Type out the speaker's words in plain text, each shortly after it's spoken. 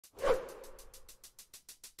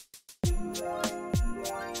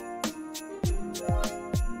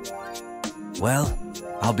Well,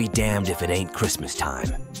 I'll be damned if it ain't Christmas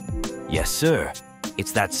time. Yes, sir.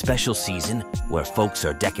 It's that special season where folks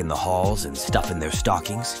are decking the halls and stuffing their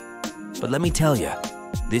stockings. But let me tell you,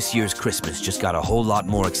 this year's Christmas just got a whole lot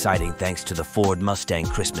more exciting thanks to the Ford Mustang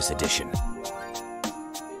Christmas edition.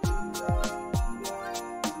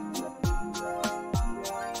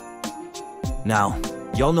 Now,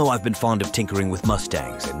 y'all know I've been fond of tinkering with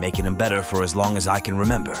Mustangs and making them better for as long as I can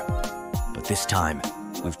remember. But this time,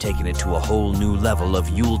 we've taken it to a whole new level of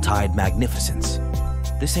Yuletide magnificence.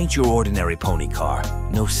 This ain't your ordinary pony car,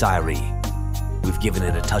 no siree. We've given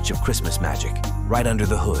it a touch of Christmas magic, right under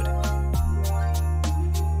the hood.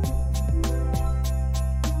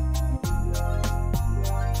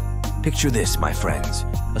 Picture this, my friends,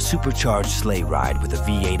 a supercharged sleigh ride with a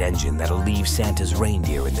V8 engine that'll leave Santa's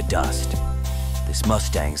reindeer in the dust. This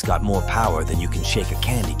Mustang's got more power than you can shake a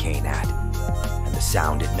candy cane at. And the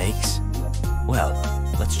sound it makes? Well,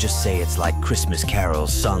 let's just say it's like Christmas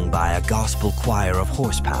carols sung by a gospel choir of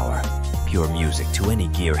horsepower. Pure music to any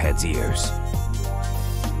gearhead's ears.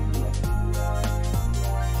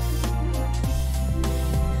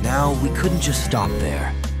 Now, we couldn't just stop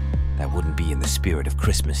there. That wouldn't be in the spirit of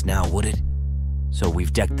Christmas now, would it? So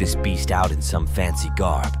we've decked this beast out in some fancy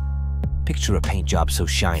garb. Picture a paint job so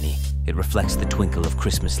shiny, it reflects the twinkle of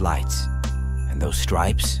Christmas lights. And those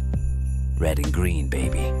stripes? Red and green,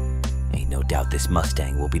 baby. Ain't no doubt this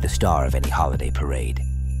Mustang will be the star of any holiday parade.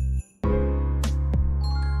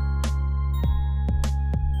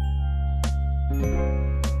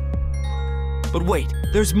 But wait,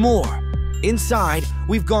 there's more! Inside,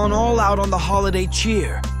 we've gone all out on the holiday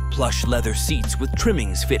cheer. Plush leather seats with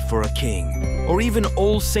trimmings fit for a king, or even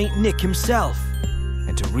old Saint Nick himself.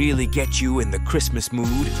 And to really get you in the Christmas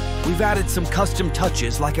mood, we've added some custom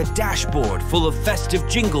touches like a dashboard full of festive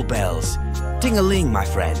jingle bells. Ding-a-ling, my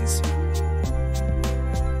friends.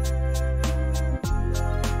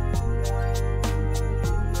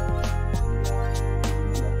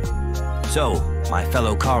 So, my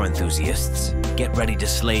fellow car enthusiasts, get ready to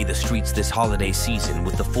slay the streets this holiday season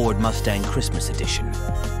with the Ford Mustang Christmas Edition.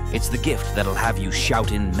 It's the gift that'll have you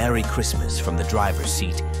shouting Merry Christmas from the driver's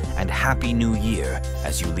seat and Happy New Year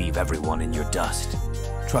as you leave everyone in your dust.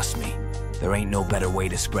 Trust me, there ain't no better way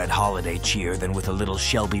to spread holiday cheer than with a little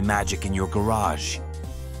Shelby magic in your garage.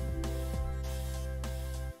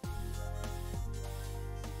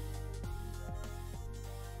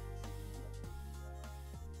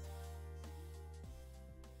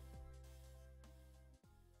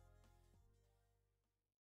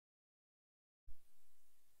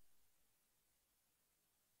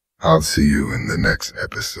 I'll see you in the next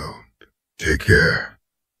episode. Take care.